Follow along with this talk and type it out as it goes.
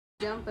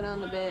Jumping on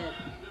the bed.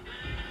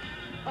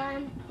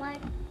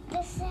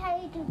 This is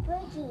how you do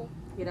boogie.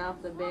 Get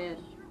off the bed.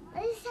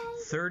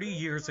 30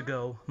 years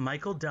ago,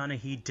 Michael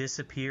Dunahee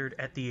disappeared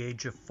at the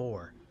age of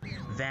 4,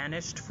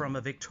 vanished from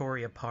a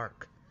Victoria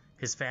park.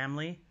 His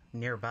family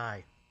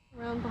nearby.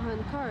 Around behind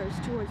the cars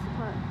towards the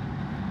park.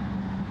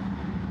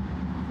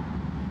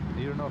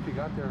 You don't know if he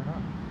got there or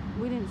not?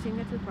 We didn't see him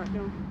get to the park,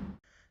 no.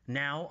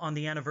 Now, on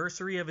the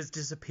anniversary of his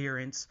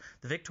disappearance,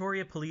 the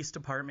Victoria Police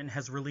Department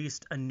has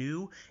released a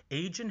new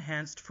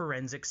age-enhanced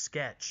forensic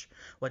sketch,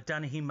 what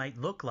Dunahee might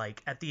look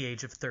like at the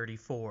age of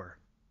 34.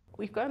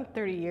 We've gone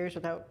 30 years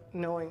without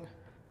knowing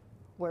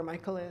where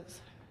Michael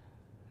is.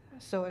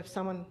 So if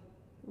someone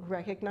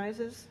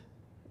recognizes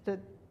the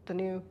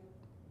new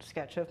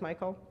sketch of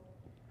Michael,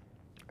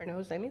 or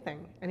knows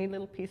anything, any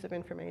little piece of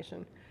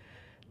information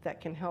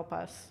that can help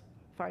us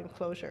find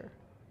closure,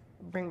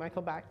 bring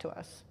Michael back to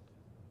us,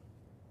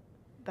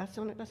 that's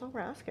all we're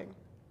asking.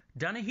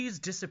 Dunahee's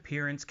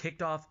disappearance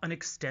kicked off an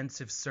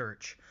extensive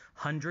search,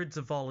 hundreds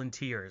of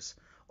volunteers.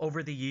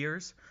 Over the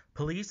years,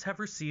 police have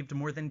received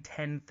more than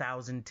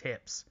 10,000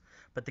 tips,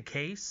 but the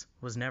case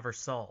was never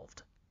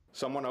solved.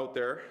 Someone out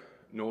there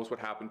knows what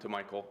happened to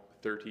Michael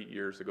 30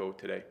 years ago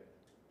today,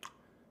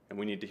 and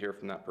we need to hear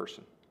from that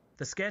person.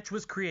 The sketch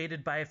was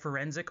created by a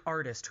forensic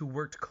artist who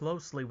worked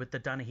closely with the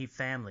Dunahee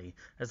family,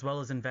 as well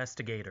as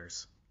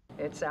investigators.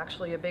 It's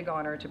actually a big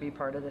honor to be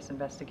part of this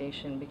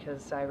investigation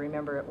because I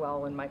remember it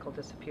well when Michael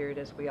disappeared,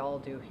 as we all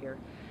do here.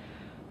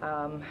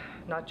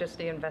 Not just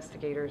the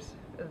investigators,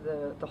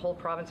 the whole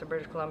province of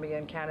British Columbia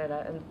and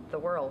Canada and the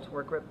world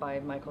were gripped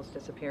by Michael's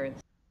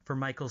disappearance. For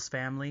Michael's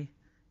family,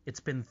 it's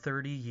been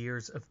 30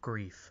 years of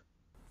grief.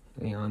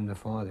 I'm the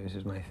father, this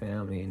is my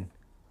family, and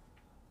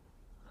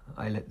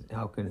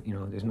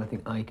there's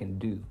nothing I can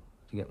do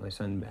to get my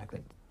son back,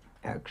 like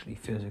actually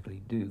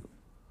physically do,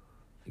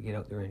 to get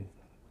out there and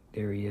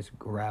there he is,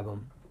 grab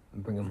him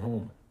and bring him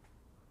home.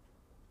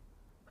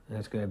 And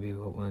that's got to be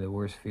one of the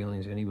worst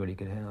feelings anybody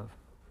could have,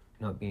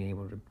 not being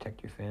able to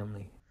protect your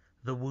family.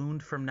 The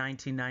wound from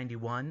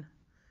 1991,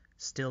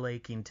 still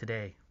aching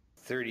today.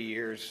 30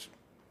 years,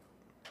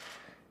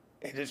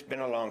 it has been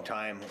a long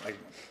time.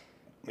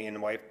 Me and the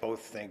wife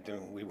both think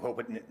that we hope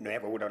it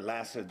never would have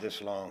lasted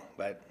this long,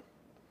 but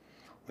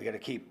we got to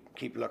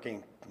keep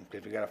looking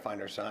because we got to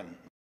find our son.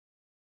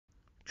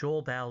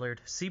 Joel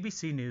Ballard,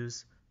 CBC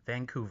News,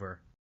 Vancouver.